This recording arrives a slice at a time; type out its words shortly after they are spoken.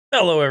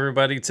Hello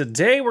everybody,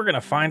 today we're going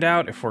to find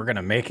out if we're going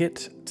to make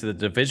it to the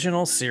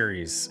divisional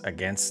series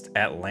against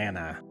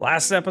Atlanta.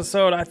 Last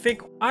episode, I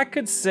think I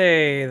could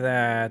say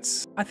that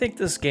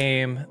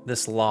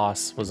this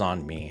loss was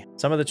on me.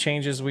 Some of the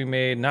changes we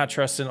made, not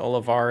trusting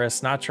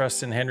Olivares, not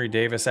trusting Henry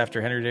Davis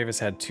after Henry Davis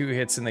had 2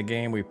 hits in the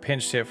game. We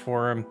pinch hit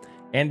for him.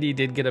 Andy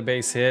did get a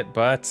base hit,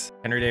 but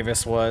Henry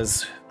Davis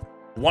was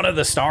one of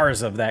the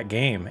stars of that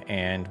game,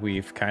 and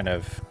we've kind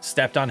of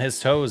stepped on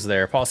his toes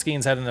there. Paul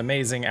Skeens had an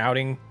amazing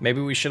outing.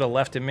 Maybe we should have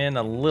left him in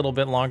a little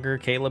bit longer.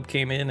 Caleb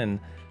came in and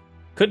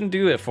couldn't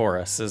do it for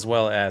us, as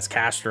well as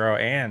Castro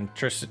and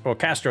Tristan. Well,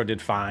 Castro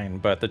did fine,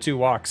 but the 2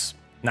 walks,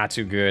 not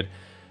too good.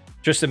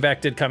 Tristan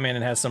Beck did come in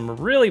and has some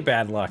really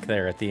bad luck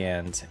there at the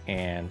end,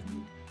 and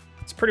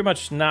it's pretty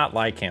much not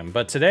like him.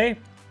 But today,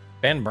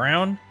 Ben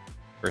Brown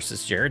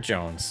versus Jared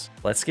Jones.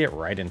 Let's get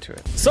right into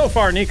it. So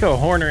far, Nico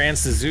Horner and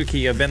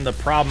Suzuki have been the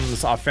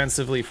problems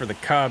offensively for the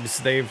Cubs.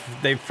 They've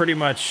pretty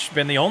much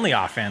been the only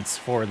offense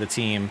for the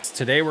team.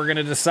 Today, we're going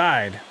to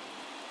decide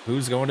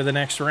who's going to the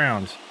next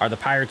round. Are the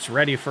Pirates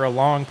ready for a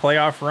long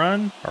playoff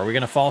run? Or are we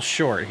going to fall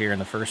short here in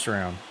the first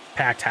round?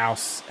 Packed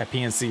house at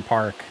PNC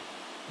Park.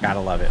 Gotta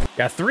love it.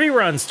 Got 3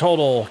 runs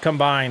total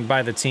combined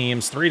by the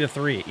teams,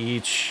 3-3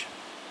 each.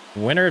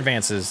 Winner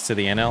advances to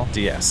the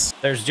NLDS.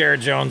 There's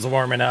Jared Jones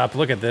warming up.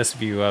 Look at this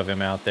view of him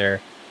out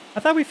there. I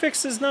thought we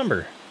fixed his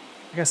number.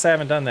 I guess I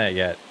haven't done that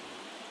yet.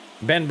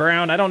 Ben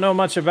Brown, I don't know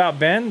much about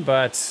Ben,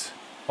 but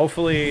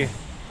hopefully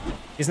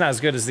he's not as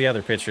good as the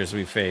other pitchers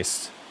we've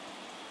faced.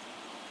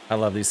 I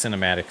love these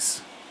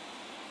cinematics.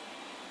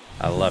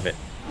 I love it.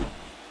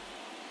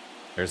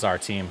 There's our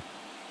team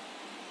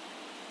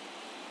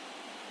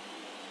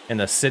in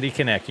the City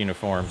Connect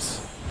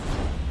uniforms.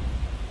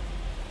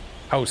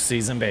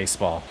 Postseason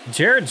baseball.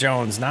 Jared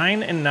Jones,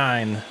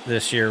 9-9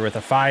 this year with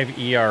a 5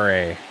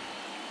 ERA.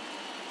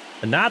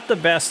 Not the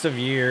best of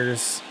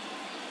years,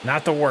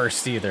 not the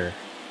worst either.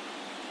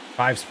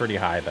 5's pretty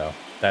high though.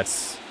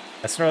 That's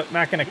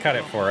not going to cut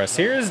it for us.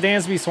 Here's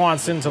Dansby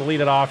Swanson to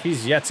lead it off.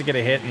 He's yet to get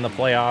a hit in the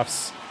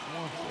playoffs.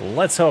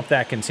 Let's hope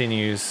that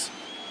continues.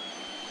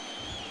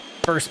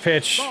 First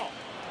pitch,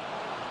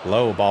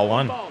 low, ball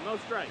 1. No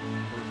strike.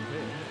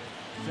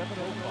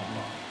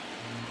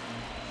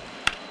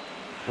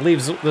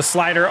 Leaves the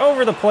slider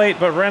over the plate,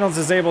 but Reynolds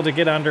is able to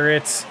get under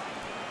it.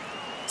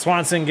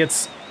 Swanson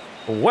gets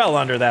well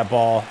under that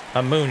ball.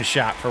 A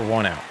moonshot for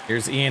 1 out.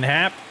 Here's Ian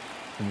Happ.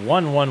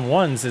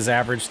 1-1-1's his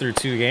average through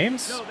 2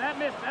 games.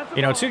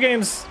 You know, 2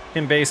 games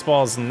in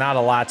baseball is not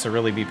a lot to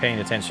really be paying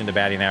attention to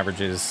batting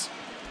averages.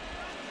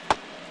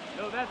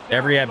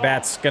 Every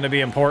at-bat's going to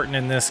be important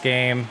in this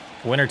game.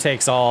 Winner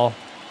takes all.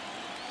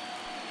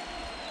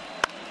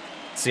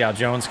 See how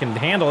Jones can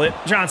handle it.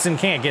 Johnson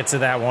can't get to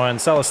that one.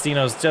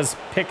 Celestino's just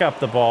pick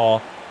up the ball.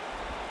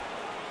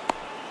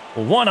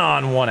 1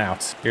 on, 1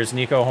 out. Here's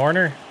Nico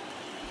Horner.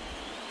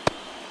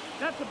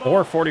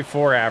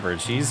 444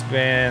 average. He's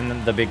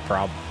been the big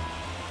problem.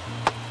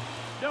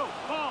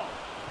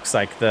 Looks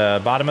like the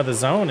bottom of the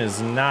zone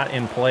is not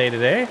in play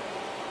today.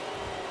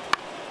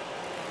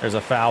 There's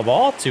a foul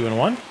ball.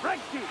 2-1.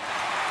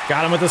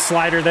 Got him with a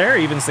slider there.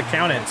 Evens the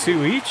count at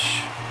 2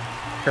 each.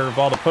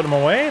 Curveball to put him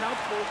away.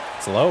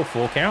 It's low,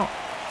 full count.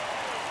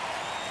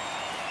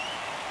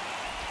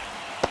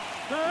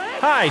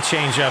 High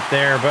change up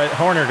there, but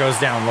Horner goes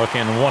down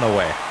looking, 1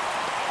 away.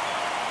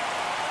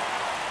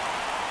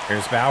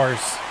 Here's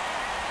Bowers.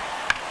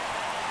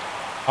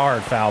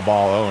 Hard foul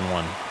ball,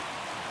 0-1.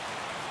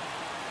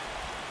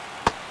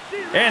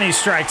 And he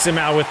strikes him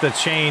out with the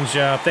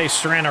changeup. They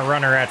strand a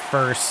runner at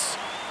first.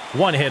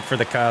 1 hit for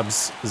the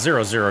Cubs.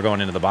 0-0 going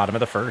into the bottom of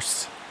the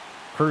first.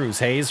 Cruz,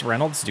 Hayes,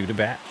 Reynolds due to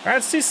bat. All right,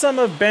 let's see some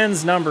of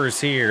Ben's numbers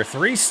here.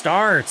 3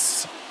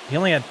 starts. He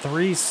only had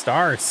 3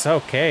 starts.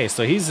 Okay,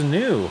 so he's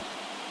new.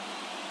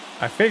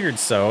 I figured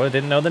so. I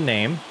didn't know the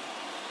name.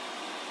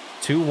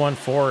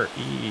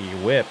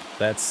 214 whip.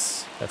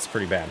 That's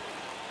pretty bad.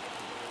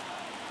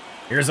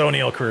 Here's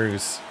O'Neal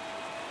Cruz.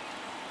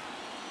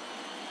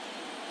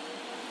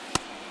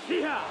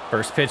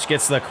 First pitch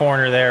gets the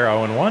corner there.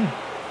 0-1.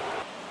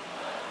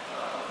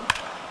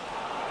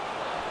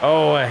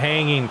 Oh, a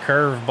hanging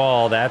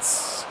curveball.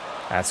 That's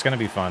going to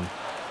be fun.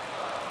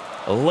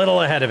 A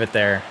little ahead of it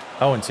there.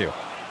 0-2.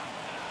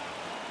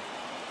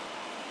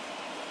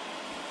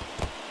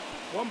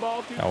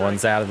 That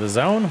one's out of the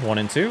zone.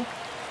 1-2.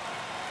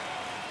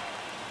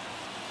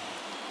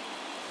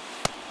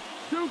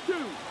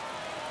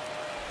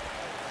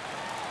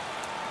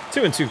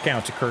 2-2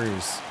 count to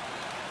Cruz.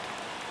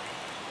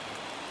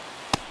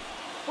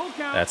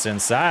 That's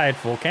inside.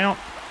 Full count.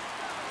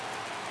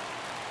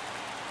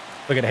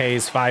 Look at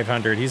Hayes,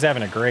 500. He's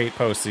having a great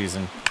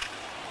postseason.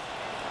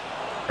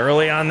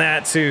 Early on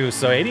that, too.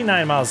 So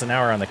 89 miles an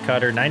hour on the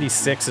cutter.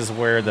 96 is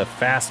where the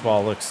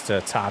fastball looks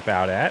to top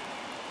out at.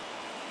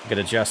 Get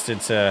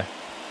adjusted to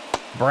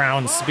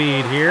Brown's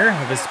speed here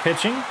of his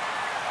pitching.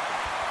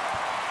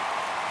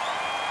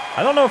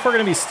 I don't know if we're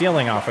going to be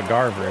stealing off of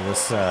Garver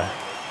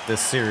this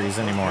series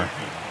anymore.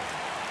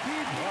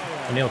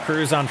 O'Neal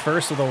Cruz on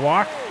first with a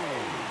walk.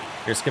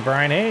 Here's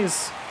Brian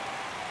Hayes.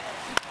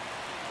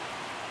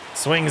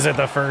 Swings at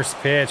the first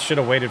pitch. Should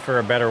have waited for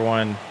a better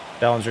one.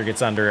 Bellinger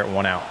gets under it,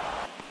 1 out.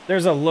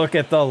 There's a look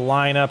at the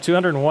lineup.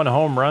 201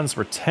 home runs.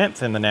 We're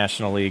 10th in the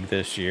National League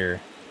this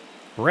year.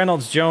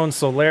 Reynolds, Jones,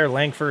 Soler,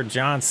 Langford,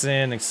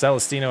 Johnson,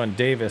 Celestino, and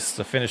Davis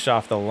to finish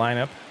off the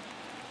lineup.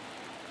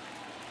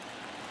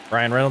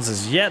 Ryan Reynolds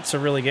is yet to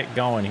really get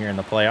going here in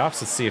the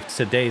playoffs. Let's see if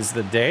today's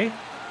the day.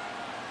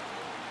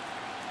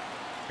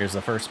 Here's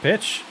the first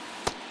pitch.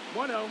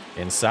 1-0.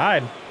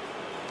 Inside.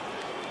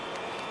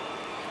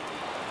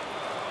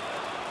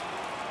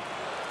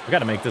 We got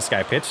to make this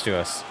guy pitch to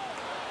us.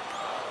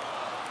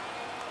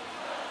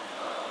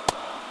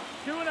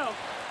 2-0.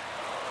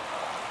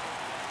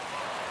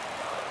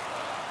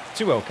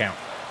 2-0 count.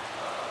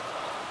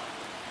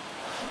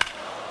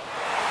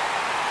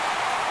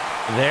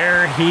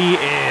 There he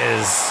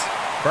is.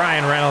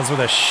 Brian Reynolds with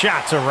a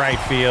shot to right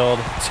field.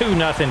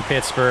 2-0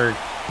 Pittsburgh.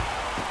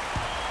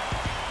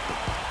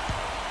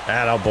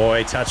 Atta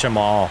boy, touch them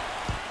all.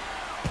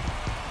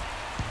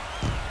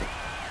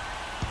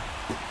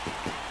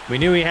 We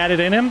knew he had it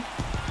in him.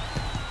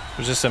 It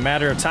was just a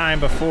matter of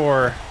time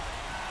before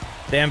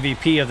the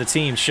MVP of the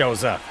team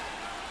shows up.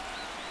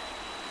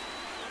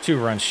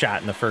 2-run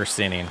shot in the first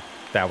inning.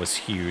 That was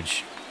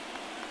huge.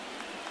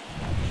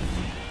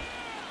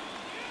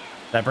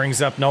 That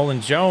brings up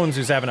Nolan Jones,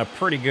 who's having a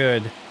pretty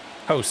good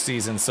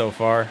postseason so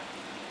far.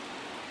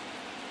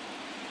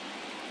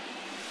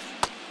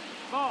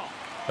 Ball.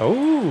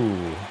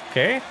 Oh,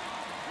 okay.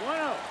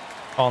 1-0.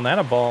 Calling that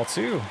a ball,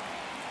 too.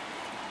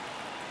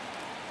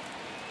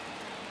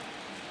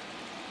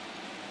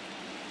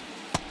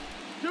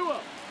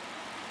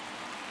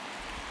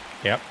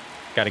 Yep,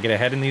 got to get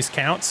ahead in these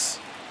counts.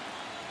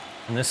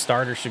 And this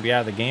starter should be out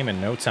of the game in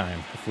no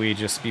time if we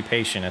just be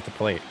patient at the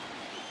plate.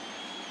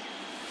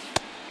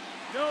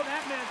 No,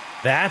 that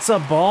missed. That's a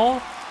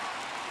ball?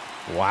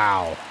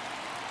 Wow.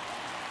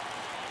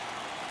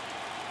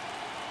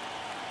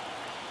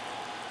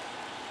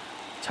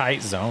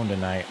 Tight zone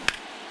tonight.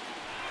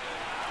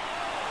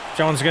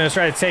 Jones going to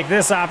try to take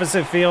this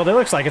opposite field. It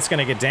looks like it's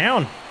going to get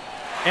down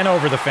and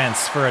over the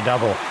fence for a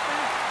double.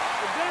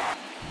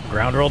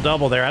 Ground roll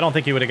double there. I don't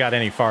think he would have got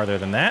any farther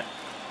than that.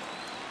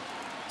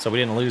 So we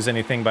didn't lose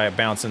anything by it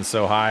bouncing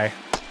so high.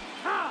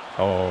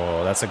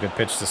 Oh, that's a good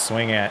pitch to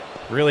swing at.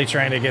 Really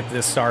trying to get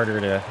this starter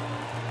to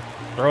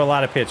throw a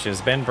lot of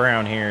pitches. Ben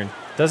Brown here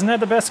doesn't have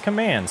the best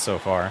command so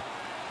far.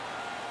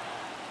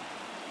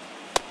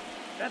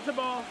 That's a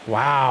ball.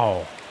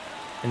 Wow.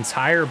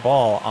 Entire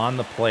ball on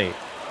the plate.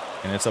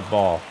 And it's a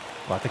ball.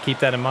 We'll have to keep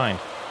that in mind.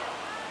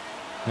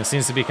 And it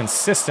seems to be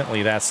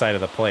consistently that side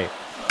of the plate.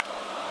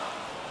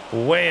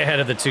 Way ahead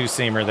of the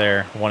two-seamer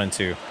there,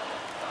 1-2.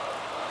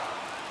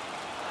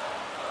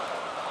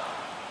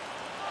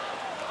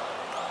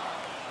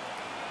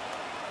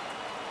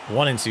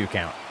 One and two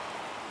count.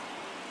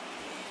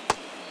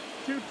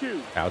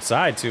 2-2.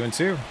 Outside,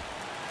 2-2.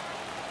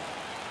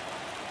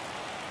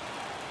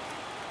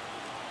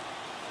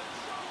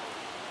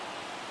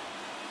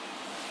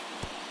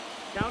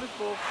 Count is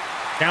full.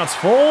 Count's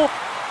full.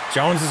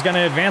 Jones is going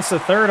to advance to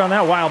third on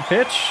that wild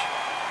pitch.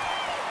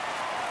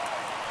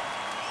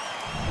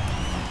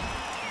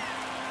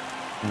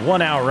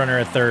 One out runner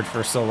at third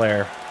for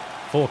Soler.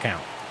 Full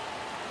count.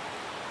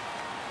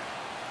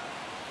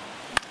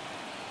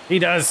 He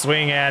does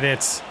swing at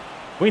it.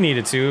 We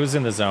needed to. It was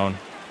in the zone.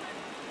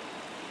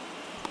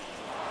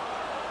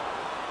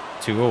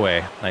 2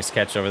 away. Nice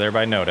catch over there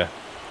by Noda.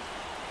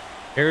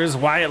 Here's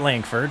Wyatt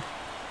Langford.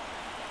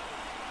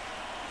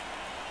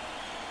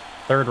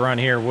 Third run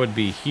here would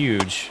be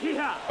huge.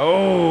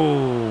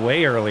 Oh,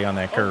 way early on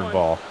that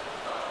curveball.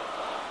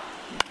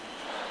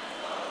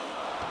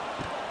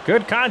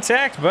 Good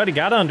contact, but he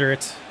got under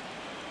it.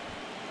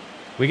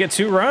 We get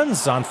 2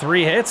 runs on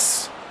 3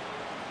 hits.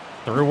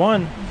 Through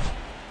 1.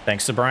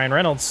 Thanks to Brian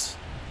Reynolds.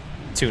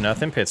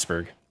 2-0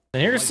 Pittsburgh.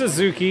 And here's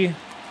Suzuki.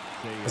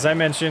 As I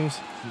mentioned,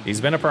 he's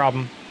been a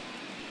problem.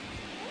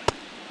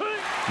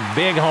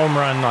 Big home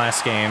run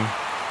last game.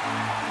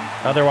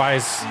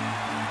 Otherwise,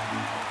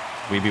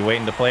 we'd be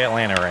waiting to play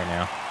Atlanta right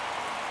now.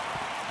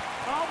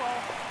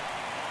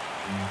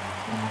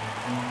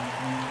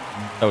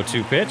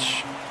 0-2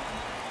 pitch.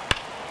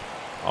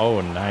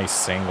 Oh, nice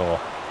single.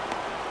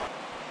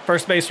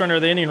 First base runner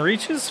of the inning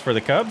reaches for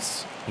the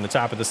Cubs in the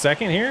top of the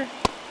second here.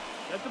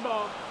 That's the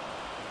ball.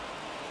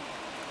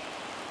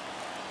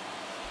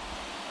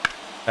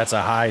 That's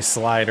a high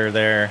slider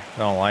there.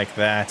 Don't like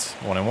that.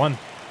 1-1.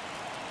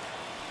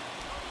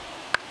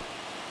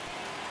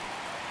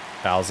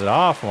 Fouls it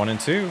off.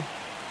 1-2.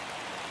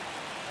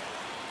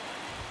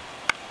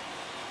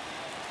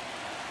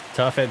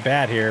 Tough at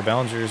bat here.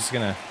 Bellinger's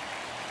gonna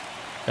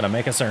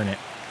make us earn it.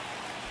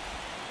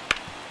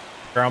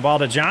 Ground ball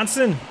to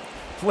Johnson.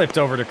 Flipped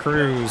over to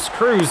Cruz.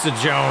 Cruz to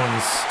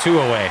Jones. 2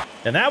 away.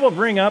 And that will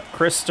bring up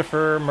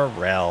Christopher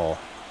Morel.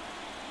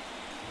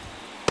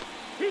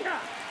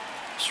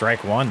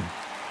 Strike 1.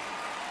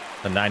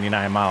 The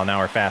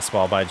 99-mile-an-hour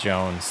fastball by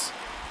Jones.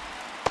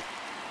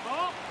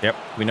 Yep,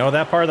 we know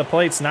that part of the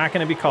plate's not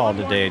going to be called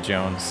today,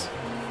 Jones.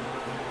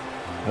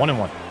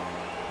 1-1.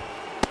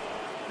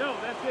 No,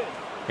 that's it.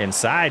 pitch.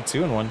 Inside,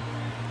 2-1.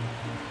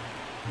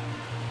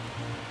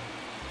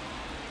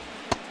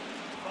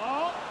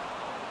 Ball.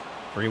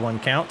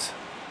 3-1 count.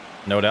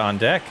 Noda on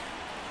deck.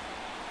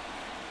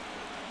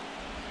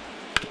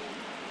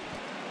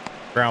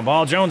 Ground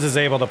ball. Jones is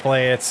able to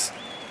play it.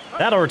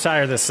 That'll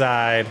retire this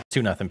side.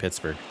 2-0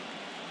 Pittsburgh.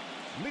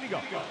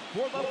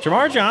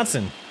 Jamar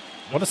Johnson.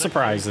 What a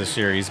surprise this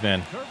year he's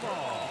been.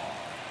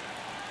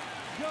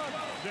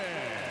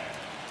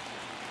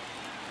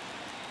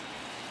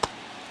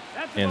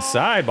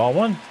 Inside, ball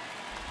 1. You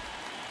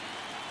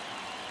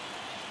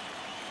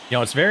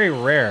know, it's very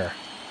rare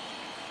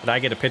that I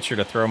get a pitcher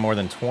to throw more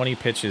than 20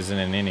 pitches in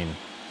an inning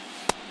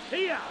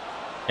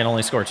and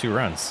only score 2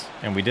 runs.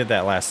 And we did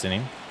that last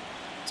inning.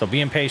 So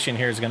being patient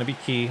here is going to be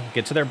key.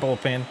 Get to their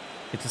bullpen.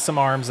 Get to some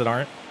arms that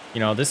aren't,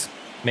 you know, this.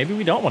 Maybe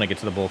we don't want to get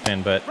to the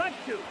bullpen, but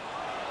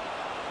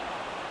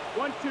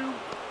 1-2.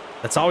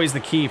 That's always the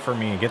key for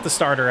me. Get the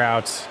starter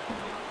out.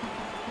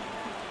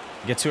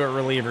 Get to a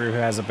reliever who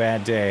has a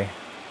bad day.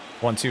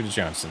 1-2 to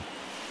Johnson.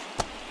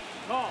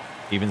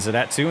 Evens it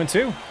at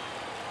 2-2.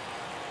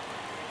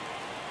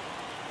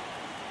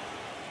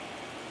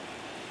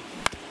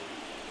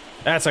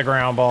 That's a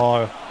ground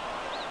ball.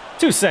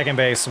 To second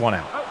base, 1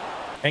 out.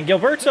 And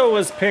Gilberto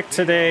was picked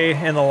today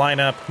in the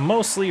lineup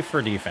mostly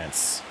for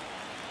defense.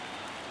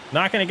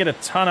 Not going to get a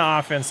ton of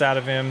offense out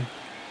of him,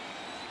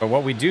 but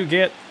what we do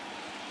get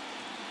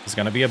is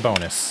going to be a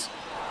bonus.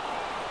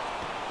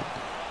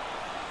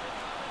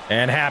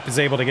 And Happ is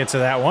able to get to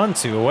that one,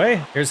 2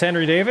 away. Here's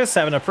Henry Davis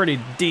having a pretty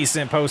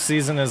decent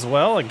postseason as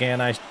well.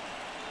 Again, I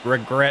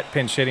regret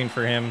pinch hitting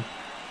for him,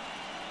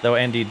 though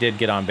Endy did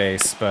get on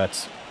base,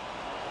 but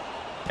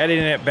heading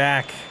it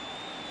back,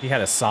 he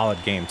had a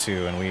solid game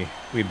too, and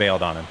we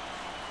bailed on him.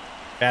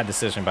 Bad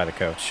decision by the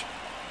coach.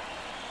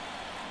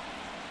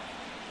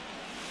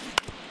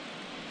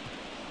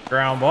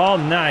 Ground ball,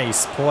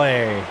 nice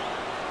play.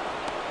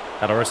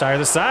 That'll retire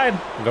the side.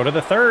 We'll go to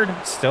the third,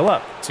 still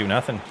up,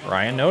 2-0.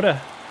 Ryan Noda.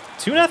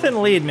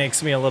 2-0 lead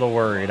makes me a little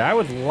worried. I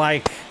would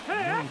like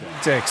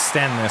to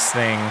extend this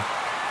thing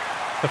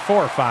to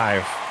 4 or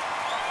 5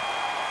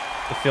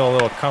 to feel a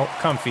little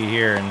comfy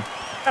here and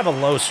have a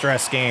low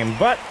stress game,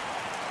 but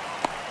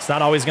it's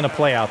not always going to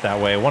play out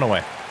that way. 1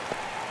 away.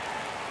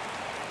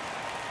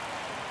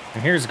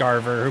 And here's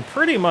Garver, who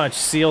pretty much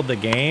sealed the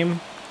game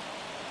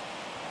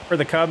for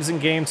the Cubs in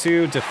game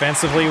 2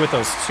 defensively with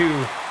those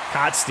 2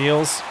 caught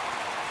steals.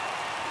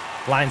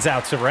 Lines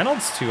out to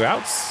Reynolds, 2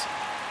 outs.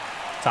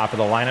 Top of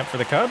the lineup for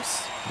the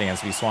Cubs,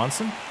 Dansby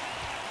Swanson.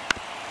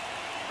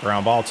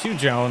 Ground ball to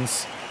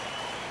Jones.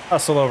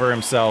 Hustle over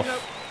himself.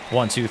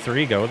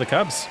 1-2-3, go with the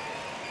Cubs.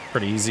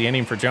 Pretty easy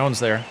inning for Jones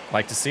there.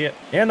 Like to see it.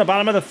 In the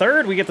bottom of the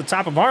third, we get the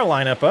top of our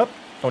lineup up.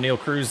 O'Neal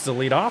Cruz to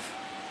lead off.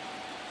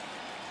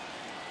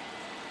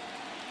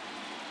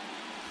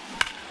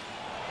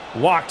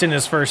 Walked in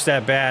his first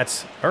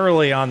at-bat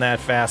early on that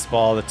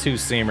fastball, the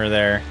 2-seamer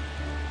there.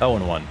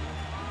 0-1.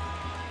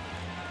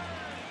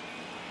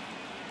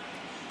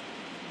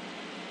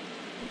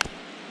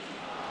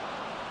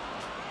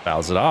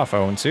 Fouls it off,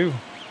 0-2.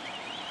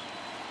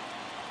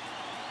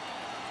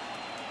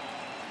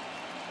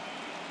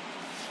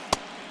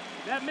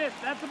 That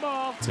missed. That's the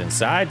ball. It's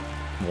inside.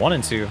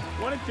 1-2.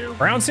 1-2.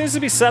 Brown seems to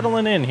be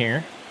settling in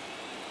here.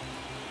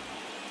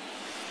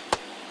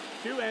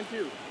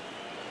 2-2.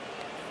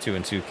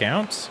 2-2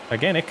 count.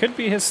 Again, it could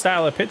be his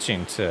style of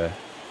pitching to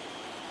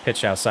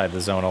pitch outside the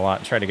zone a lot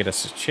and try to get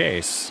us to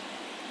chase.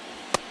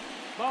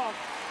 Ball.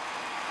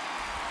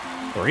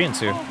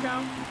 3-2. Ball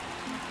count.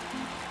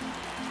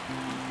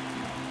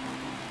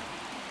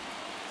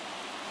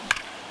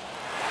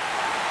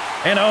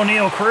 And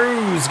O'Neal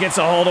Cruz gets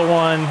a hold of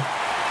one,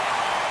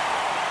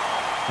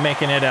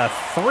 making it a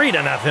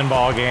 3-0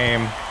 ball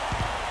game.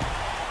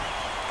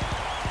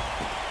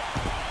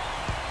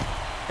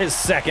 His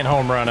second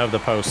home run of the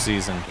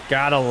postseason.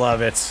 Gotta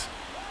love it.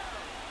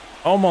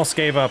 Almost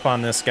gave up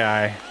on this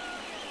guy.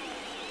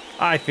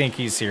 I think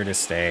he's here to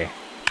stay.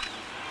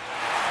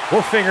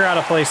 We'll figure out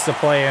a place to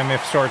play him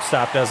if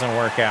shortstop doesn't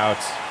work out.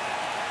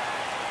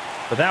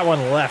 But that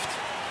one left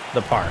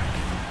the park.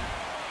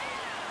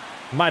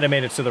 Might have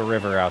made it to the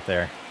river out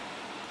there.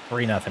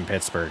 3-0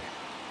 Pittsburgh.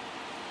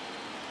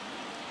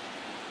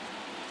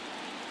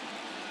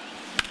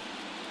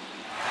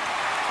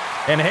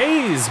 And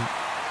Hayes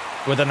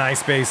with a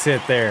nice base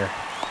hit there.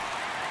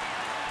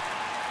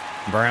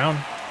 Brown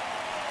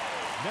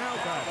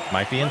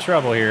might be in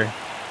trouble here.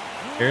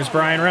 Here's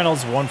Brian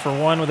Reynolds,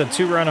 1-for-1 with a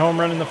 2-run home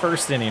run in the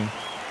first inning.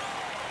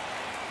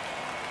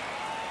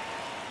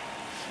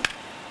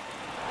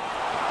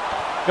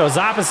 Goes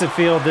opposite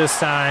field this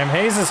time.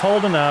 Hayes is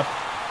holding up.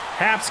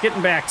 Happ's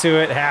getting back to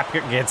it. Happ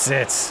gets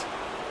it.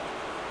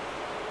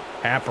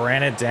 Happ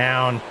ran it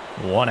down.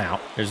 1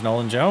 out. There's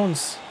Nolan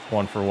Jones,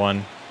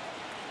 1-for-1.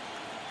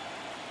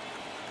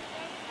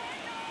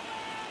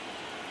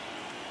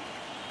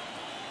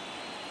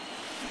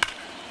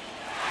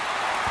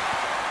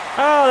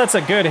 Oh, that's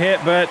a good hit,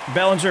 but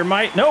Bellinger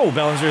might... No,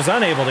 Bellinger's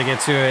unable to get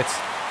to it.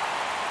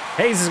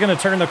 Hayes is going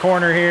to turn the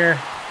corner here.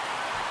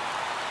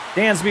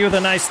 Dansby with a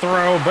nice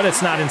throw, but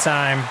it's not in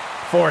time.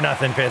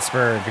 4-0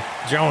 Pittsburgh.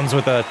 Jones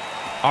with a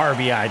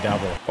RBI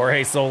double.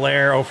 Jorge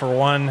Soler 0 for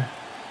 1.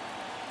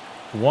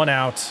 1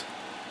 out.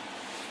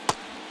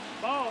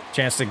 Ball.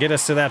 Chance to get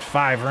us to that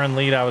 5-run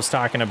lead I was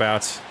talking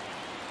about.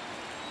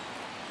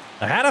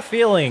 I had a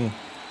feeling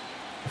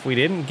if we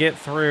didn't get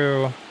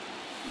through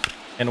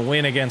and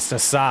win against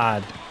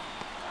Assad,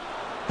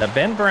 that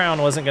Ben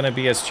Brown wasn't going to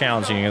be as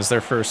challenging as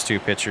their first 2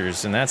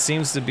 pitchers, and that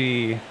seems to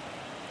be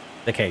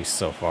the case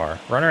so far.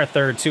 Runner at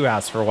third, 2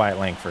 outs for Wyatt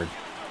Langford.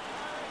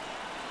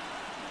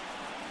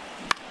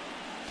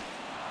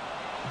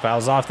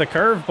 Fouls off the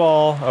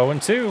curveball,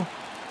 0-2.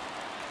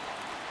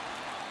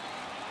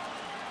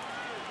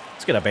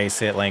 Let's get a base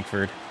hit,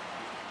 Langford.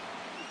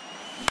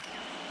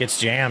 Gets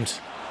jammed.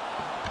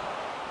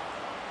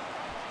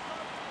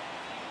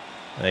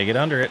 They get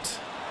under it.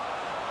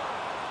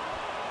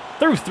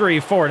 Through 3,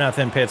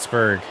 4-0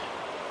 Pittsburgh.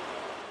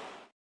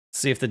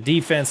 See if the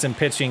defense and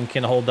pitching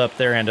can hold up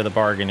their end of the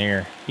bargain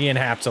here. Ian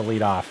Happ to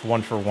lead off,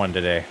 1 for 1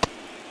 today.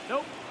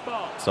 Nope.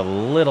 Ball. It's a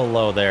little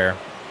low there,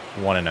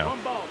 1-0.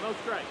 1 ball, no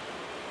strike.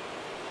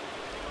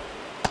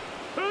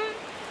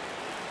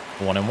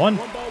 1-1. 1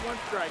 ball, 1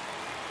 strike.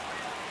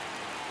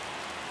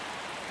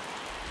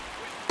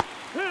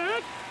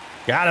 Hit.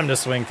 Got him to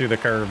swing through the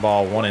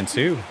curveball,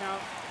 1-2.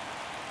 Count.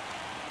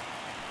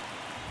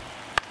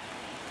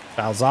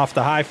 Fouls off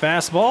the high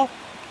fastball.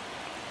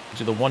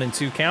 To the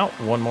 1-2 count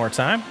one more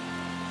time.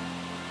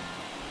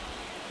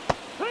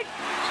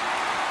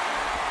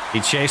 He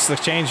chased the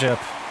changeup.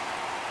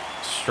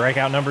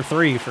 Strikeout number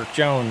 3 for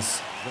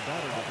Jones.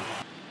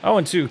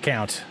 0-2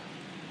 count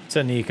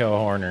to Nico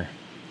Horner.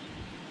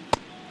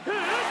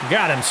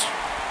 Got him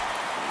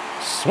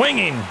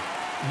swinging.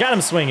 Got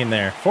him swinging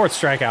there. 4th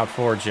strikeout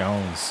for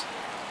Jones.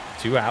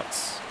 2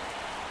 outs.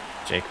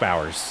 Jake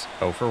Bowers,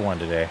 0 for 1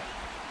 today.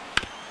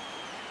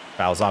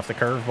 Fouls off the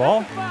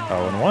curveball.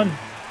 0-1.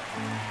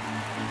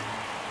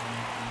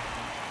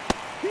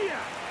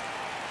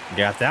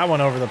 Got that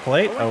one over the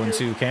plate.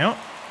 0-2 count.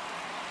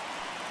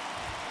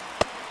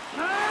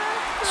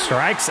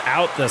 Strikes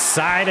out the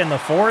side in the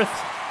 4th.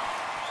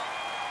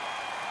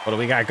 What do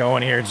we got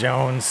going here,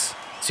 Jones?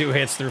 2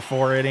 hits through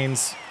 4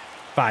 innings.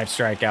 5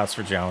 strikeouts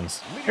for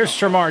Jones. Here's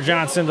Tremar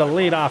Johnson to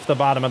lead off the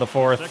bottom of the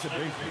 4th.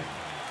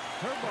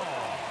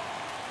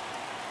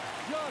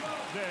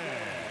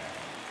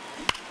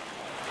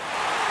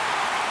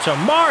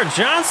 Tremar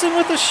Johnson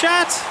with a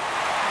shot.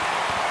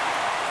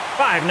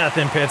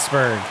 5-0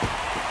 Pittsburgh.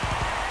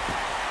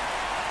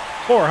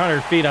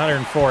 400 feet,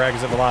 104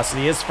 exit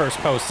velocity. His first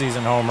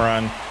postseason home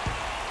run.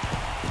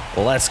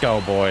 Let's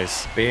go,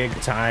 boys. Big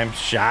time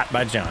shot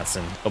by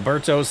Johnson.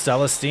 Alberto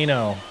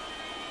Celestino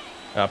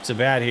up to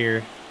bat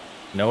here.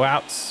 No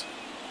outs.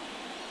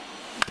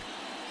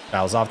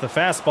 Fouls off the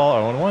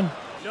fastball, 0-1.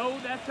 No,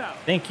 that's out.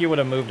 Think you would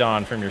have moved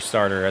on from your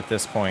starter at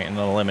this point in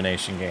an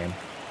elimination game.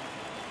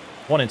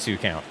 1-2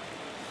 count.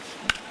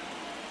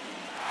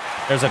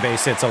 There's a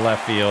base hit to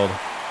left field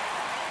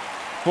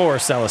for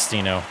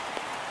Celestino.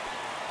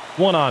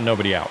 1 on,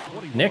 nobody out.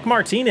 Nick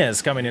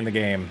Martinez coming in the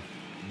game.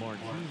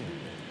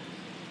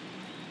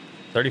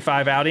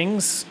 35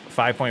 outings,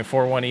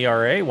 5.41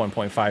 ERA,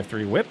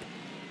 1.53 whip,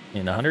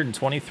 in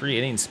 123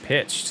 innings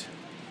pitched.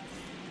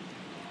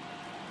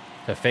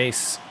 To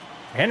face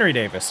Henry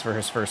Davis for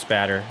his first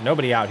batter.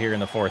 Nobody out here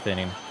in the 4th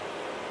inning.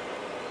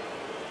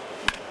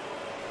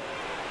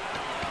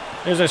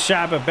 There's a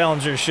shot, but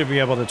Bellinger should be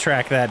able to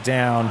track that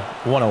down.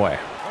 1 away.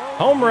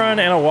 Home run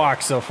and a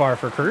walk so far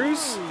for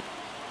Cruz.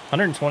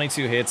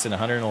 122 hits in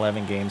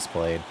 111 games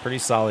played. Pretty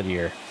solid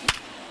year.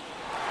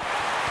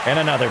 And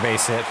another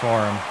base hit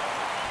for him.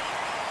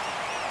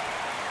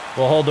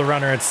 We'll hold the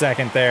runner at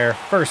second there.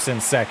 1st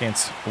and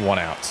 2nd, 1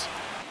 out.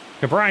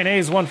 Brian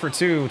Hayes 1 for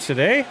 2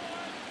 today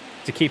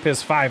to keep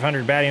his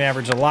 500 batting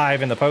average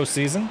alive in the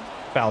postseason.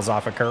 Fouls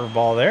off a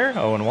curveball there,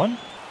 0-1.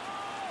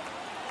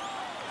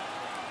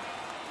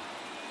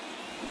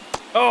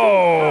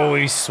 Oh,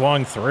 he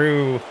swung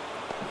through.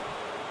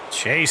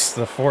 Chased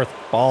the 4th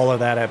ball of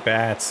that at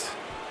bat.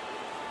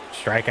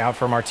 Strikeout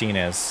for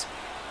Martinez.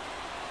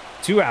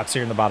 2 outs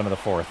here in the bottom of the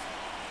 4th.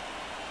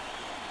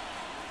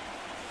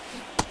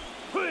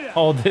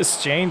 Hold this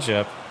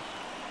changeup.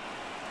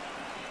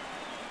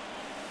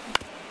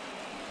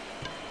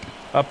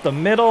 Up the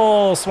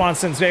middle.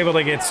 Swanson's able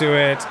to get to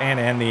it and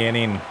end the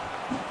inning.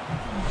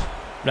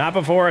 Not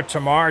before a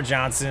Tremar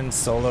Johnson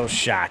solo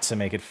shot to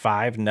make it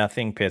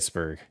 5-0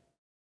 Pittsburgh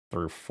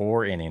through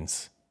 4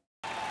 innings.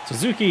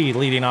 Suzuki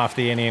leading off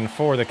the inning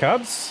for the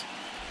Cubs.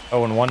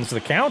 0-1 to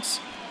the count.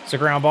 It's a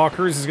ground ball.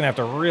 Cruz is going to have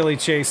to really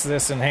chase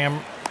this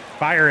and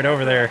fire it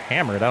over there.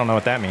 Hammer it. I don't know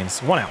what that means.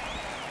 1 out.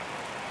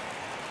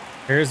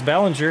 Here's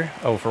Bellinger.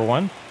 0 for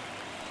 1.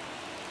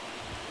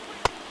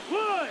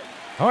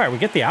 All right, we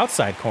get the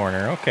outside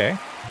corner. Okay.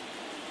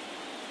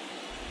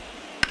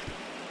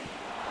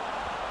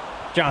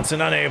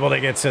 Johnson unable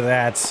to get to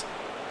that.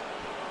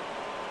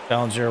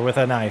 Bellinger with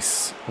a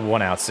nice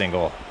 1 out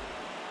single.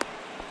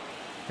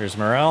 Here's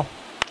Morel.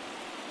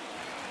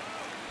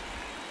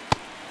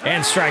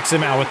 And strikes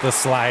him out with the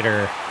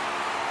slider.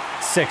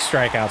 6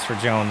 strikeouts for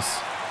Jones.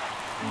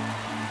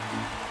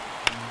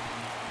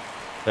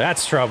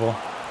 That's trouble.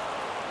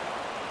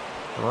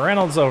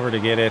 Reynolds over to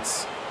get it.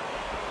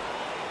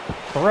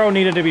 Throw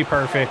needed to be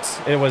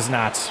perfect. It was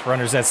not.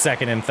 Runners at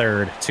second and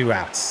third. 2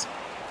 outs.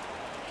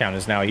 Count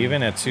is now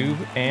even at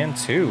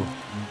 2-2.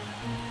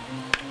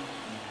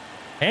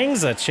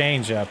 Hangs a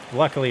changeup.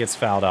 Luckily, it's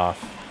fouled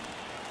off.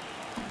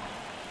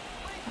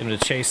 Going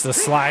to chase the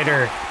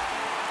slider.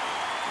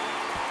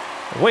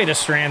 Way to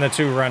strand the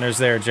 2 runners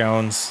there,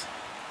 Jones.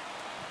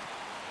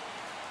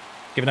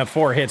 Giving up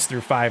 4 hits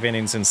through 5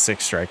 innings and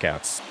 6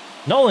 strikeouts.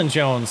 Nolan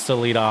Jones to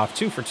lead off,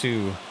 2 for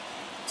 2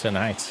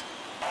 tonight.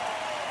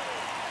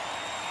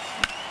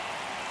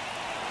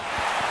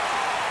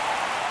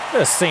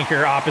 The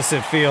sinker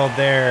opposite field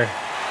there.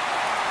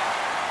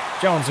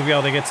 Jones will be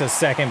able to get to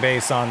second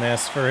base on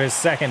this for his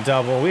second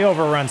double. We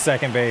overrun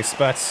second base,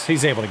 but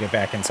he's able to get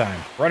back in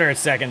time. Runner at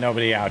second,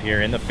 nobody out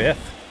here in the 5th.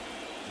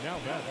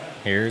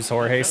 Here's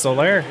Jorge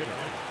Soler.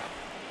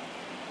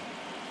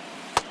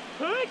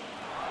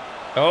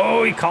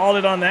 Oh, he called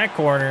it on that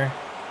corner.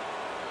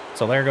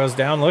 Soler goes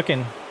down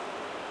looking.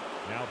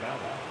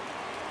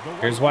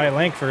 Here's Wyatt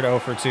Langford 0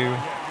 for 2.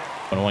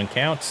 1-1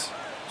 count.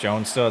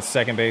 Jones still at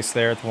second base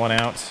there with 1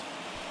 out.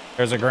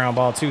 There's a ground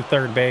ball to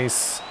third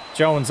base.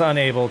 Jones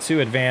unable to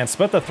advance,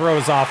 but the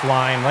throw's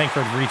offline.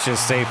 Langford reaches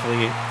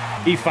safely.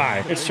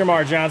 E5. It's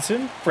Shamar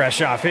Johnson,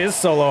 fresh off his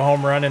solo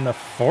home run in the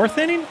 4th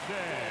inning.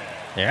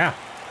 Yeah.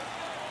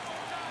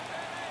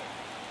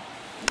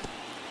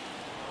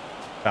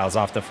 Fouls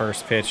off the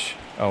first pitch.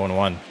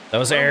 0-1.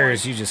 Those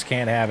errors you just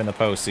can't have in the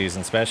postseason,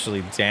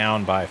 especially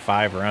down by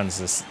 5 runs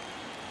this,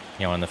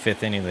 in the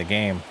 5th inning of the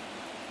game.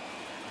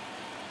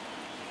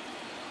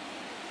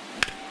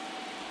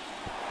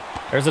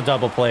 There's a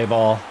double play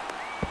ball.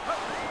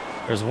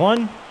 There's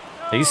 1.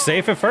 He's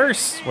safe at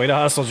first. Way to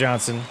hustle,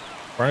 Johnson.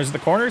 Runners at the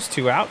corners,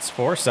 2 outs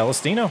for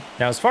Celestino.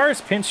 Now, as far as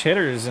pinch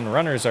hitters and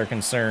runners are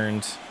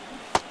concerned,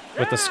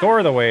 with the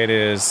score the way it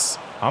is,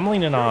 I'm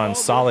leaning on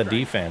solid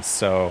defense.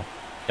 So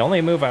the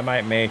only move I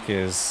might make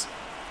is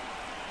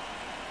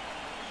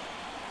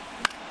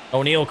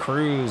O'Neal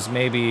Cruz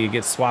maybe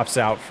gets swaps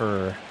out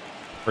for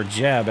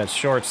Jeb at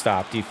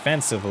shortstop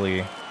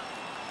defensively.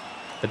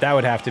 But that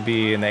would have to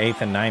be in the 8th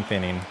and 9th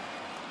inning.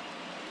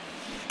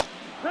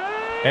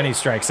 And he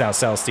strikes out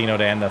Celestino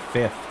to end the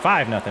 5th.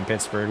 5-0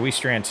 Pittsburgh. We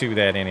strand 2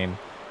 that inning.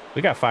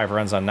 We got 5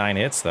 runs on 9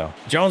 hits, though.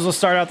 Jones will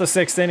start out the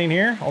 6th inning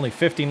here. Only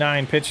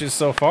 59 pitches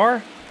so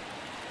far.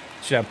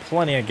 Should have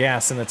plenty of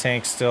gas in the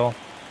tank still.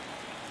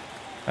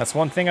 That's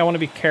one thing I want to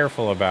be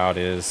careful about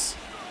is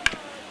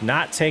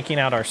not taking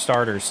out our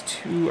starters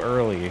too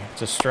early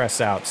to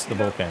stress out the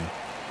bullpen.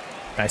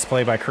 Nice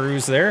play by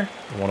Cruz there.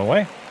 1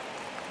 away.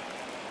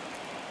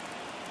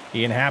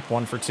 Ian Happ,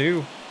 1 for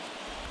 2.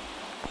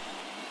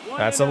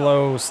 That's a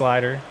low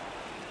slider.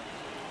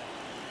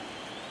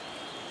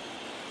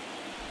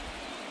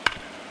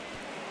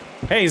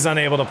 Hey, he's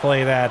unable to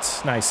play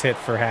that. Nice hit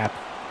for Happ.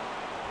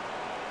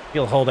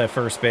 He'll hold at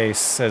first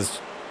base as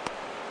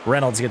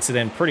Reynolds gets it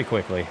in pretty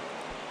quickly.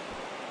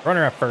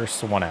 Runner at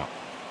first, 1 out.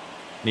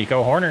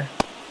 Nico Horner.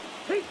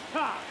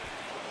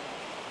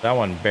 That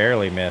one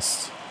barely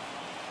missed.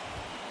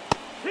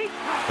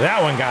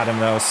 That one got him,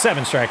 though.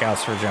 7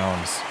 strikeouts for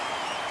Jones.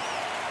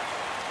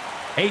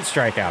 8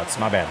 strikeouts,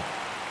 my bad.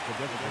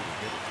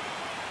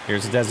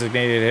 Here's a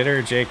designated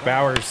hitter, Jake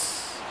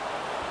Bowers.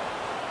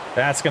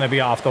 That's going to be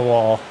off the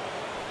wall.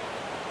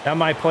 That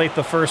might plate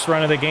the first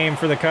run of the game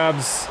for the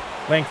Cubs.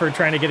 Langford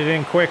trying to get it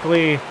in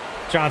quickly.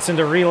 Johnson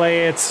to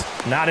relay it.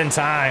 Not in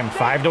time.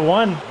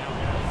 5-1.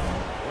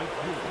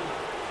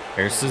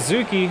 Here's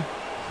Suzuki.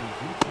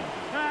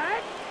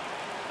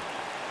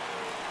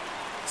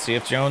 See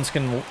if Jones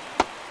can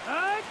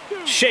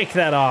shake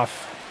that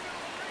off.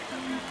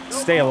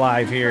 Stay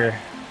alive here.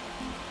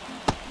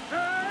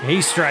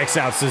 He strikes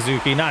out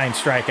Suzuki. 9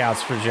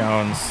 strikeouts for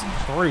Jones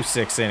through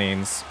 6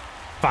 innings.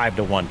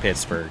 5-1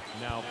 Pittsburgh.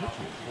 Now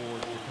pitching for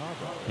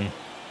Chicago,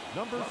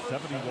 number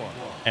 71.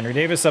 Henry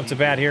Davis up to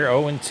bat here,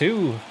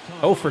 0-2.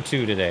 0 for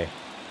 2 today.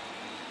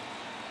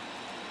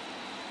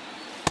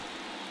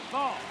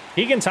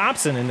 Keegan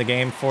Thompson in the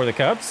game for the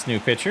Cubs, new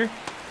pitcher.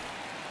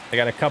 They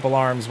got a couple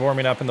arms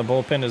warming up in the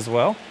bullpen as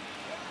well.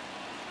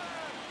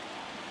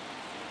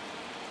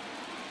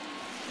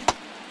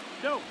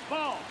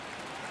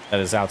 That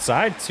is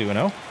outside,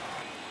 2-0.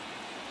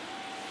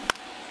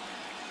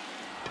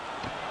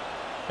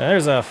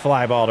 There's a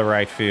fly ball to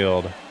right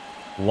field.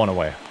 1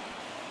 away.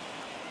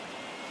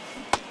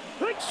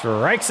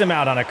 Strikes him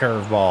out on a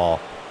curveball.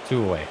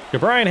 2 away.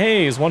 Brian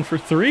Hayes, 1 for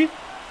 3.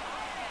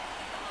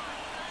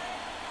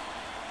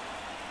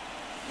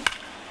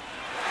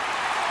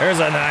 There's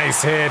a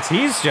nice hit.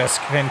 He's just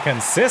been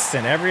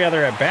consistent every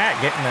other at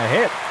bat getting a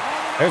hit.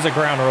 There's a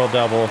ground rule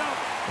double.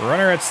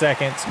 Runner at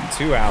second,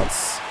 2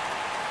 outs.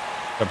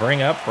 To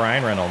bring up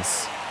Brian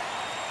Reynolds.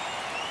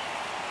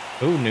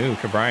 Who knew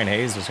Brian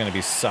Hayes was going to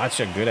be such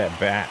a good at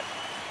bat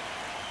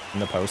in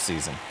the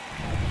postseason?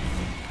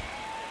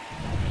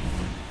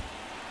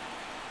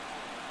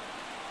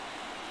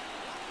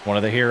 One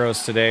of the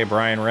heroes today,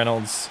 Brian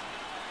Reynolds.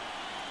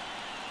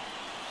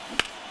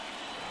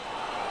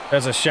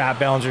 There's a shot.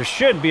 Bellinger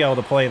should be able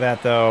to play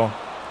that, though.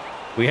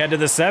 We head to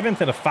the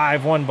 7th in a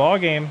 5-1 ball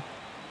game.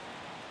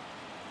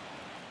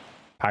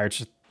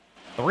 Pirates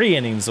 3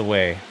 innings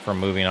away from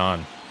moving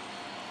on.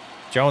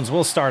 Jones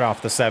will start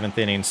off the 7th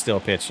inning, still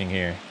pitching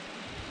here.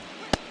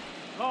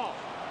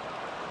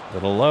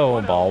 Little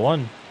low, ball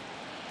 1.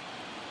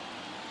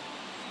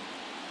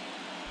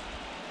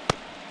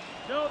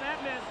 No,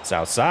 that missed. It's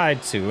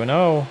outside,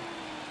 2-0.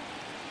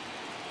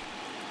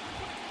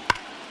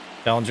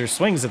 Bellinger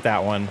swings at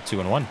that one,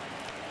 2-1.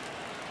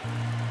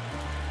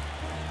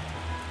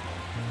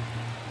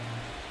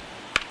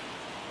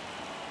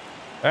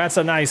 That's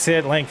a nice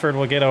hit. Langford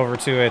will get over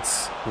to it.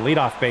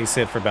 Leadoff base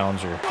hit for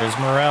Bellinger. There's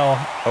Morel,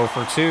 0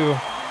 for 2.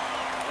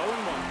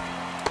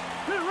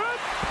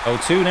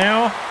 0-2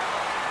 now.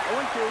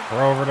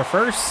 We're over to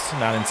first,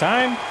 not in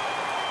time.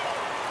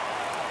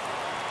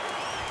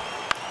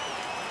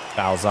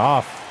 Fouls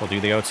off. We'll do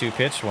the 0-2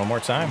 pitch one more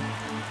time.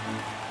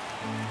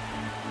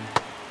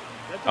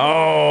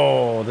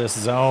 Oh, this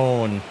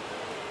zone.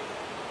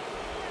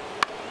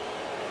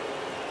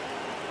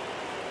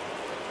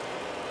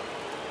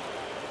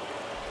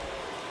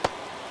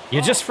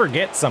 You just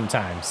forget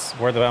sometimes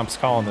where the ump's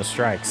calling the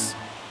strikes.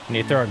 And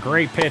you throw a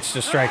great pitch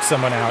to strike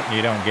someone out and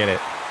you don't get it.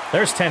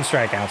 There's 10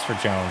 strikeouts for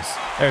Jones.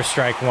 There's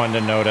strike 1 to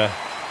Noda.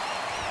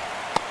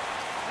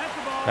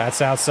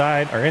 That's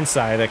outside, or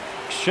inside. That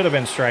should have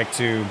been strike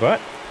 2, but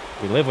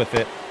we live with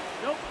it.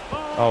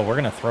 Oh, we're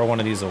going to throw one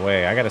of these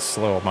away. I got to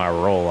slow my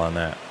roll on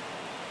that.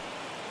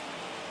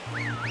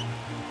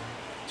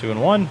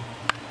 2-1.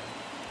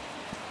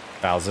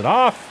 Fouls it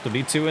off to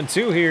be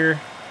 2-2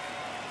 here.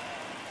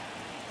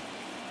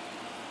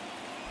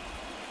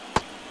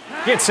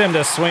 Gets him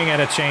to swing at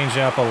a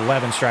changeup.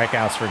 11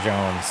 strikeouts for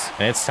Jones.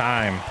 And it's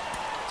time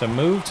to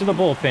move to the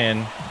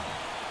bullpen.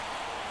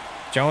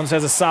 Jones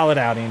has a solid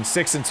outing.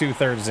 6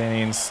 2/3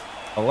 innings.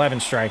 11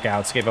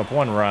 strikeouts. Gave up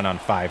 1 run on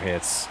 5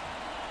 hits.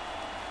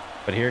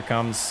 But here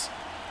comes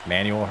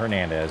Manuel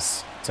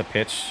Hernandez to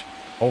pitch.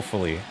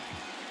 Hopefully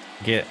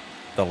get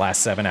the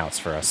last 7 outs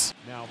for us.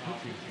 Now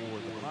pitching for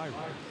the Pirates.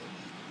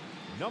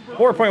 Number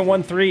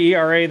 4.13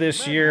 ERA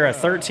this year. A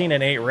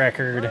 13-8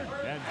 record.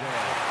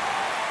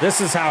 This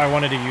is how I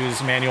wanted to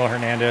use Manuel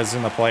Hernandez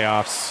in the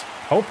playoffs.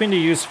 Hoping to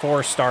use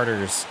 4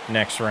 starters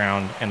next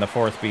round, and the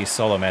 4th be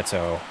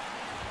Solometo.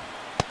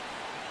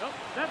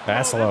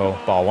 That's low.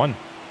 Ball 1.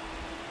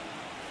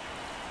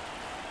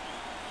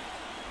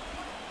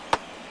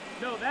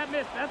 No, that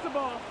missed. That's a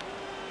ball.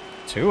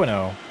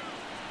 2-0.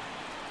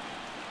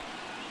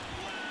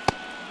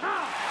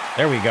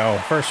 There we go.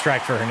 First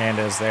strike for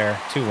Hernandez there.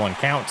 2-1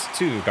 count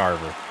to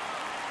Garver.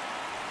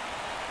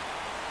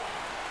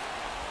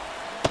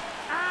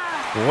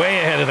 Way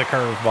ahead of the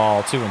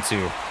curveball. 2-2.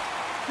 2-2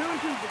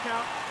 the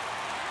count.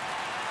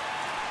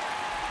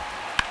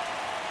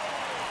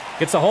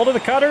 Gets a hold of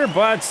the cutter,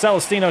 but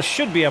Celestino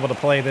should be able to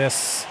play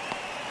this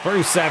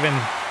through 7,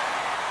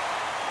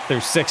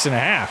 through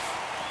 6.5.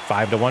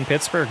 5-1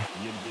 Pittsburgh.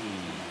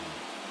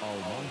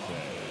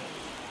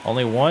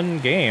 Only 1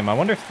 game. I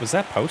wonder if, was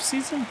that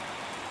postseason?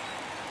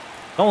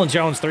 Nolan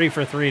Jones 3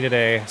 for 3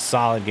 today.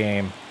 Solid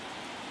game.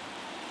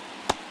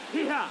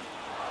 Hee-haw.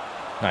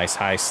 Nice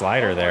high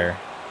slider there.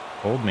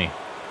 Hold me.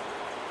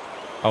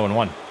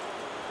 0-1.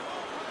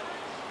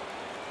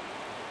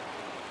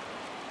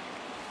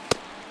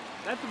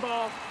 That's a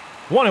ball.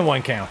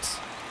 1-1 counts.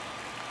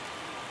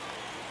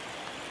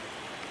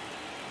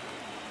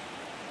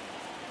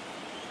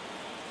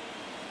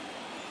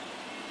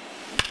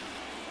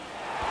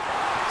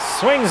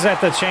 Swings at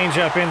the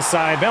changeup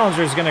inside.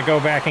 Bellinger's going to go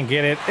back and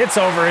get it. It's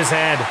over his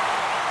head.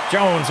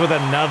 Jones with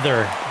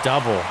another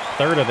double.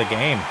 3rd of the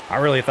game. I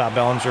really thought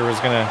Bellinger was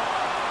going to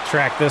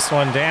track this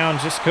one down.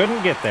 Just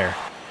couldn't get there.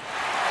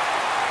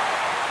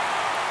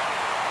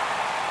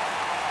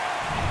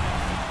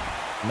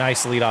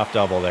 Nice leadoff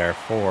double there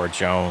for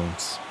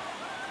Jones.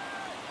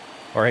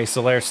 Jorge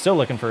Soler still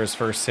looking for his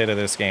first hit of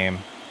this game.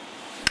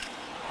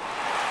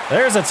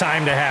 There's a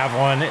time to have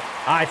one.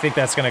 I think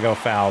that's going to go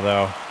foul,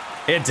 though.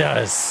 It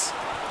does.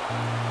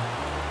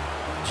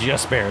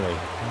 Just barely.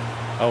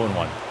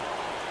 0-1.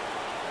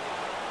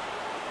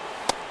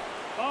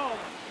 Ball.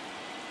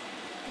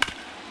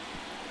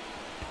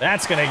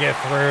 That's going to get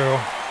through.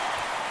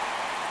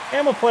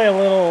 And we'll play a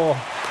little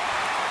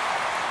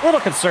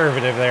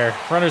conservative there.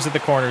 Runners at the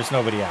corners,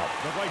 nobody out.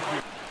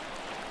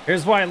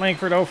 Here's Wyatt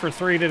Langford 0 for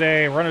 3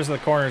 today. Runners at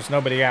the corners,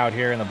 nobody out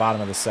here in the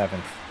bottom of the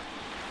 7th.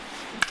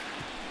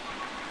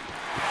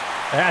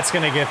 That's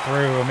going to get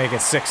through and make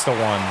it 6-1.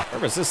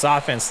 Where was this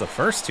offense the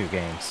first 2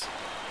 games?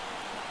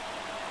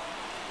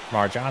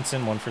 Mar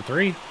Johnson 1 for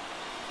 3.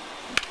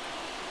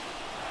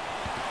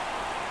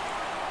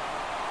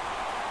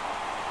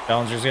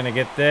 Bellinger's going to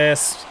get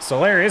this.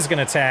 Soler is going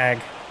to tag.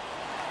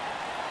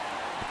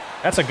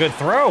 That's a good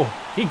throw.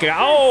 He got,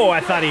 oh, I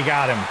thought he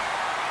got him.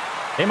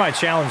 They might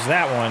challenge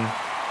that one.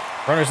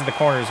 Runners at the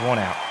corners, 1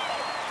 out.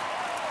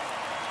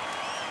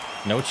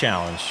 No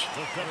challenge.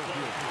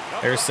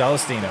 There's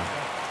Celestino.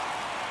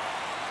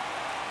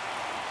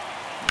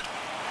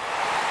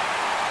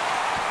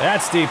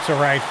 That's deep to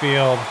right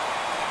field.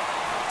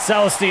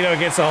 Celestino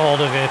gets a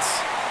hold of it.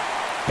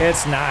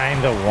 It's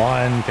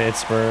 9-1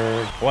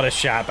 Pittsburgh. What a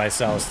shot by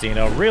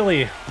Celestino.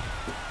 Really,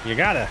 you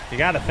gotta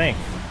think.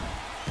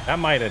 That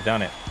might have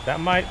done it.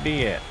 That might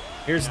be it.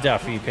 Here's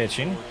Duffy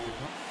pitching.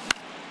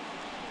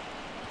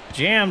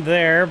 Jammed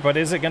there, but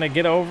is it gonna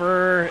get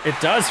over? It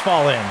does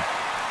fall in.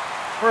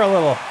 For a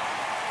little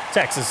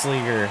Texas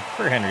leaguer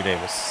for Henry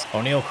Davis.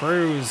 O'Neal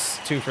Cruz,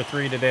 2 for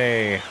 3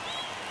 today.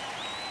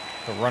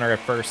 The runner at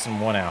first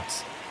and 1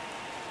 out.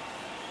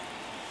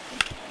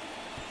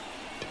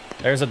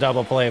 There's a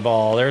double play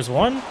ball. There's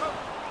 1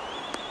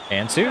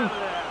 and 2.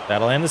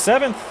 That'll end the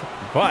 7th.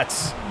 But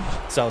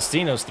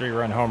Celestino's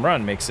 3-run home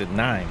run makes it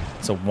 9.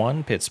 It's a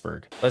 1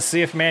 Pittsburgh. Let's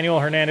see if Manuel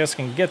Hernandez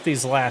can get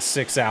these last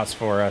 6 outs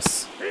for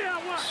us.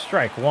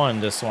 Strike 1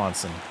 to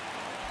Swanson.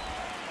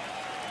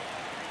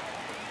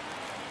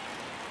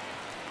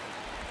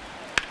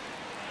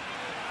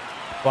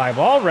 Fly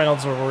ball.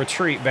 Reynolds will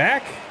retreat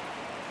back.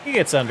 He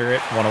gets under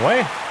it. 1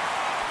 away.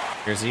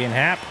 Here's Ian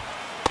Happ.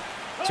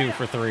 2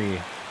 for 3.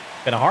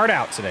 Been a hard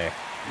out today.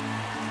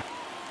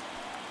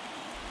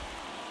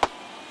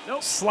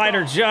 Nope.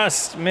 Slider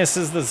just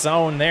misses the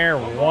zone there.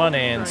 1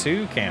 and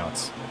 2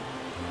 counts.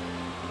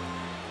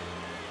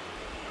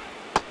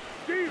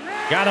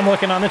 Got him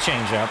looking on the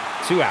changeup.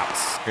 2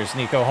 outs. Here's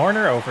Nico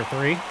Horner, 0 for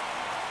 3.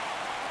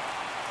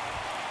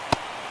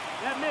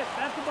 That missed.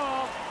 That's the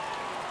ball.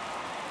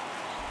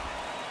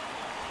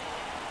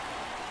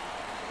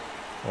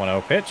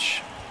 1-0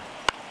 pitch.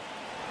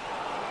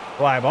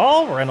 Fly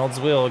ball. Reynolds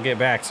will get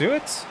back to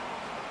it.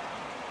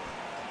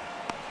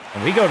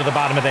 And we go to the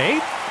bottom of the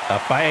 8th.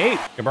 Up by 8.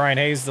 Brian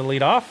Hayes to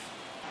lead off.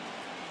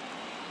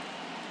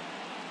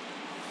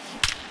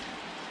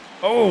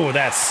 Oh,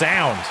 that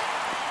sound.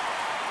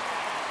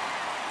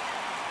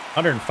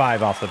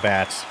 105 off the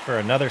bat for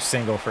another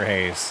single for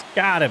Hayes.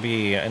 Gotta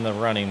be in the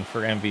running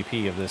for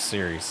MVP of this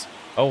series.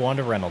 0-1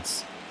 to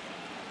Reynolds.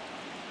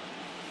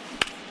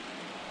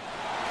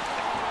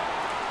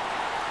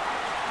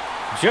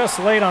 Just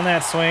late on that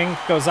swing.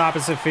 Goes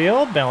opposite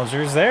field.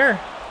 Bellinger's there.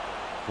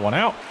 1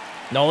 out.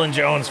 Nolan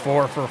Jones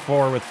 4 for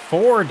 4 with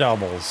 4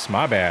 doubles.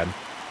 My bad.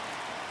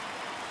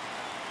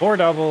 4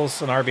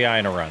 doubles, an RBI,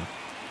 and a run.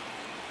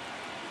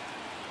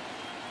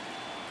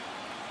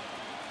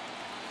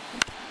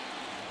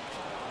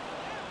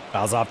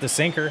 Fouls off the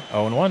sinker.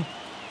 0-1.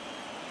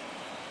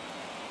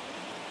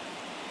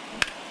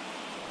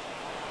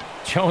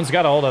 Jones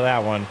got a hold of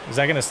that one. Is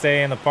that going to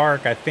stay in the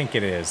park? I think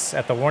it is.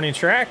 At the warning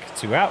track,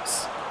 2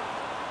 outs.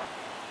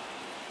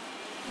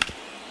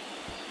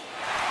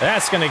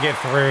 That's going to get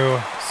through.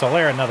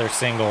 Soler, another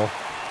single.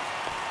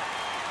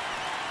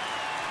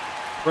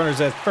 Runners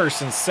at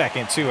first and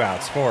second, 2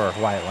 outs for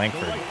Wyatt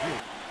Langford.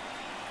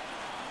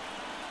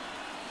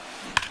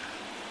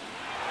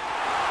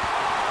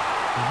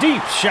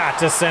 Deep shot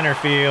to center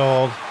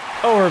field.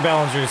 Over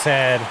Bellinger's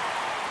head.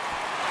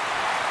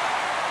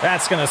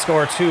 That's going to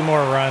score 2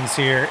 more runs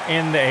here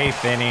in the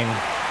 8th inning.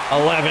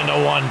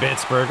 11-1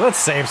 Pittsburgh. Let's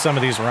save some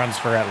of these runs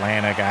for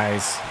Atlanta,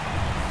 guys.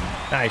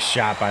 Nice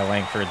shot by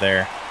Langford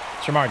there.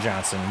 Shamar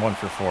Johnson, 1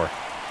 for 4.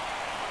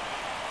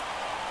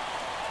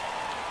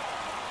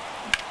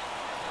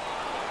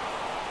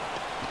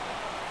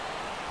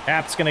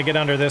 App's going to get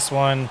under this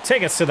one.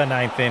 Take us to the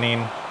 9th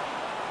inning.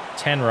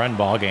 10-run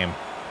ball game.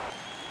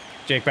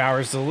 Jake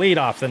Bauers to lead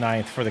off the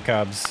 9th for the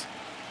Cubs.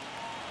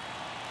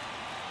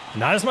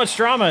 Not as much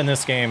drama in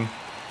this game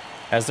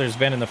as there's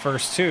been in the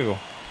first 2.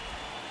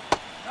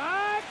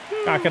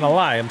 Not going to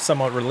lie, I'm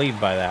somewhat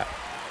relieved by that.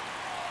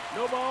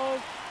 No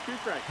balls, 2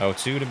 strikes.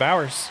 0-2 to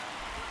Bauers.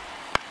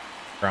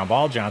 Ground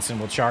ball. Johnson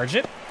will charge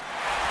it.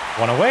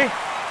 1 away.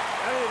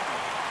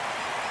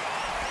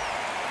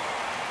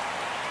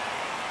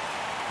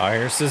 Oh,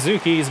 here's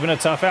Suzuki. He's been a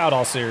tough out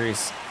all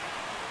series.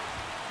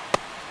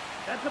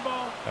 That's the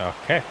ball.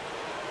 Okay.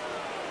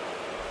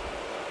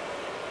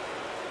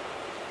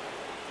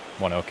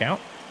 1-0 count.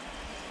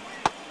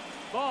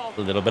 Ball.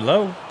 A little bit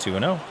low.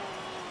 2-0.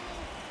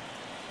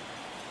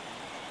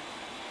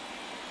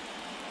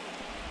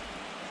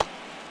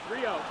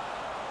 Rio.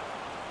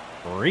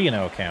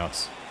 3-0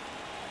 counts.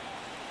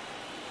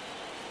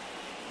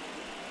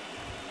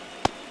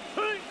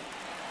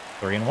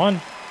 3-1.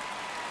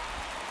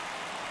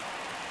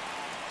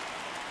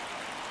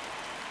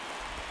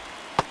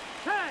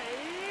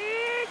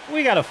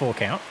 We got a full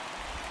count.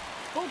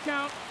 Full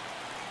count.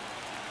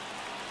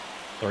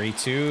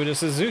 3-2 to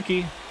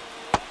Suzuki.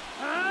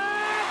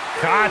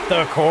 Caught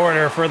the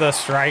corner for the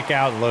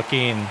strikeout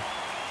looking.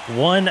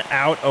 1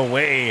 out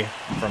away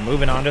from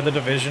moving on to the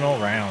divisional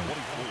round.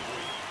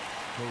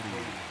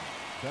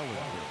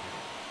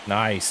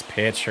 Nice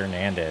pitch,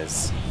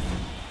 Hernandez.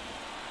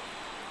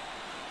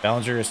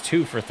 Bellinger is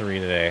 2 for 3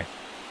 today.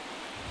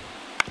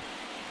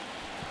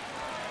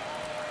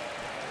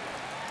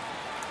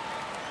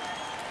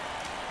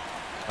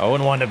 Oh,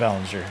 and 1 to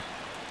Bellinger.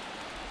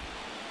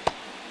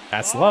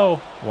 That's low.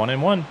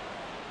 1-1.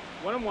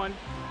 1-1.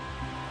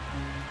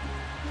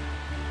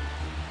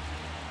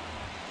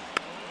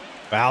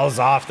 Fouls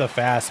off the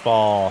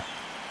fastball.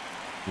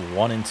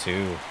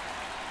 1-2.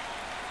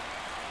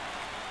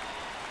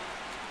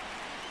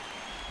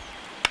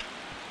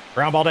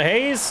 Ground ball to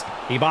Hayes.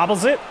 He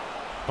bobbles it.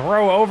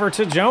 Throw over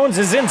to Jones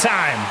is in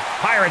time.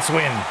 Pirates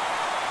win.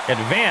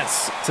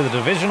 Advance to the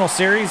divisional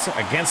series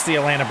against the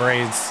Atlanta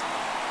Braves.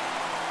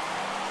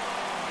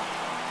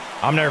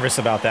 I'm nervous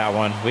about that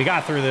one. We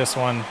got through this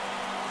one.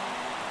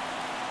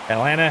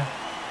 Atlanta,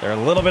 they're a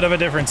little bit of a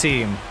different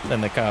team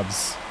than the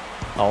Cubs.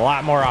 A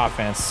lot more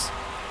offense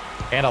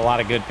and a lot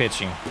of good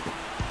pitching.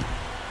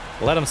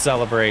 Let them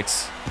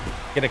celebrate.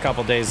 Get a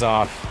couple days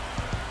off.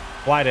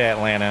 Fly to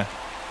Atlanta.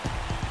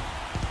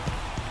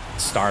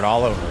 Start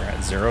all over at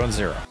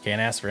 0-0.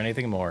 Can't ask for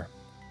anything more.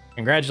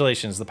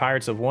 Congratulations, the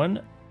Pirates have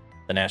won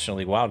the National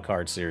League Wild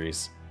Card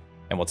Series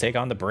and will take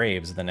on the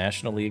Braves in the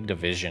National League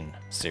Division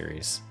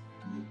Series.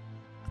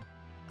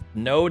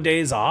 No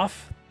days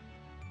off?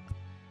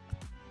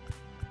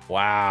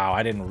 Wow,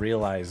 I didn't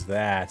realize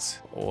that.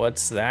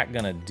 What's that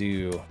gonna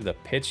do? The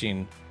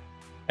pitching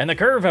and the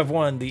Curve have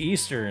won the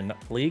Eastern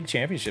League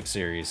Championship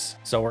Series.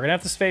 So we're gonna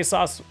have to face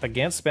off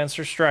against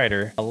Spencer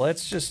Strider.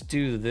 Let's just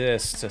do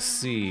this to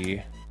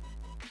see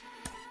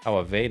how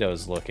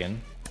Avedo's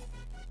looking.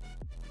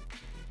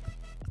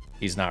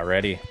 He's not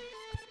ready.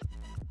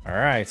 All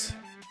right.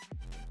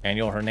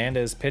 Daniel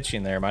Hernandez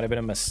pitching there. Might have been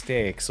a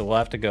mistake. So we'll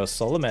have to go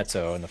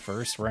Solometo in the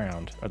first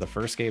round, or the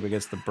first game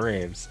against the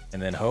Braves.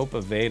 And then hope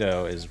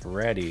Avedo is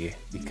ready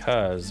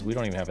because we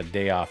don't even have a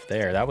day off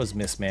there. That was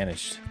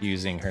mismanaged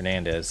using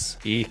Hernandez.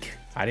 Eek.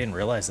 I didn't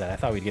realize that. I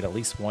thought we'd get at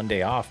least one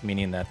day off,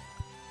 meaning that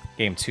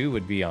game 2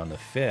 would be on the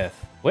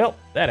 5th. Well,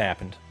 that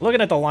happened. Looking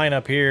at the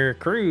lineup here,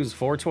 Cruz,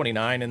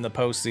 429 in the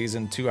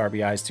postseason, 2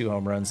 RBIs, 2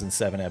 home runs, and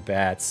 7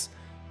 at-bats.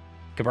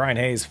 Ke'Bryan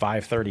Hayes,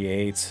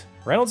 538.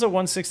 Reynolds at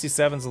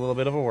 167 is a little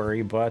bit of a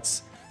worry,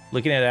 but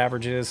looking at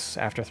averages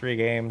after 3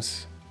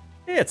 games,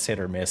 it's hit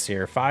or miss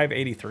here.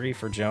 583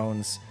 for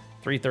Jones,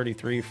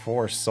 333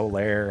 for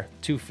Soler,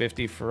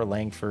 250 for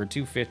Langford,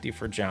 250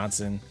 for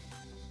Johnson,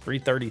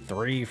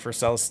 333 for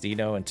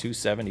Celestino, and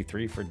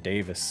 273 for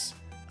Davis.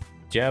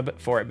 Jeb,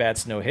 4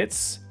 at-bats, no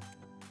hits.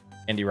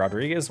 Andy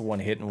Rodriguez, 1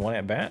 hit and 1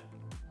 at-bat.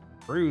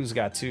 Cruz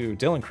got 2.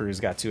 Dylan Cruz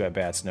got 2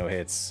 at-bats, no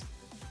hits.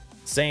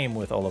 Same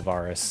with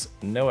Olivares.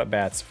 No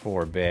at-bats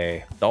for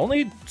Bay. The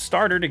only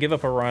starter to give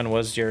up a run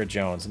was Jared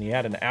Jones, and he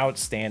had an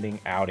outstanding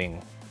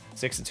outing.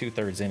 6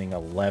 2/3 inning,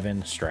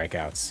 11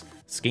 strikeouts.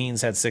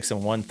 Skeens had 6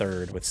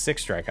 1/3 with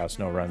 6 strikeouts,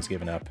 no runs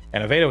given up.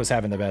 And Avedo was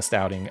having the best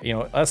outing. You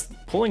know, us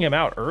pulling him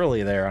out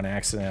early there on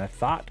accident, I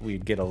thought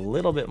we'd get a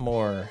little bit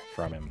more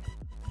from him.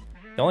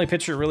 The only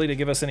pitcher really to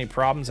give us any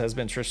problems has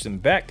been Tristan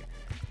Beck,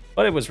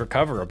 but it was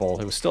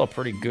recoverable. It was still a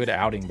pretty good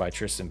outing by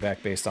Tristan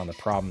Beck based on the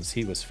problems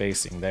he was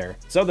facing there.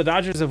 So the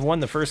Dodgers have won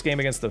the first game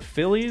against the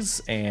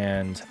Phillies,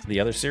 and the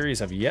other series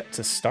have yet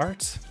to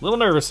start. A little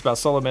nervous about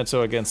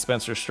Solometo against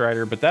Spencer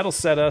Strider, but that'll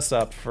set us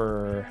up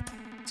for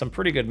some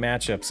pretty good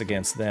matchups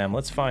against them.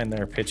 Let's find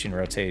their pitching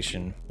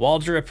rotation.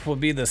 Waldrop will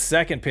be the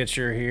second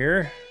pitcher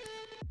here.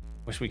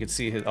 Wish we could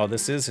see his, oh,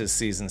 this is his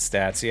season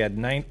stats. He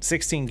had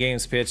 16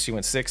 games pitched. He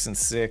went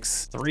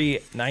 6-6,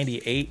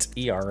 3.98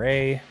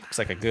 ERA. Looks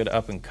like a good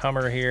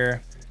up-and-comer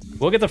here.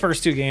 We'll get the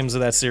first 2 games of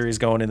that series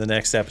going in the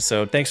next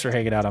episode. Thanks for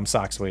hanging out. I'm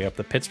Soxway Up.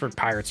 The Pittsburgh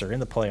Pirates are in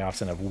the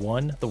playoffs and have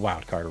won the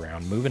wild card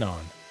round. Moving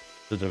on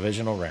to the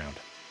divisional round.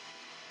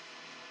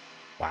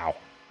 Wow.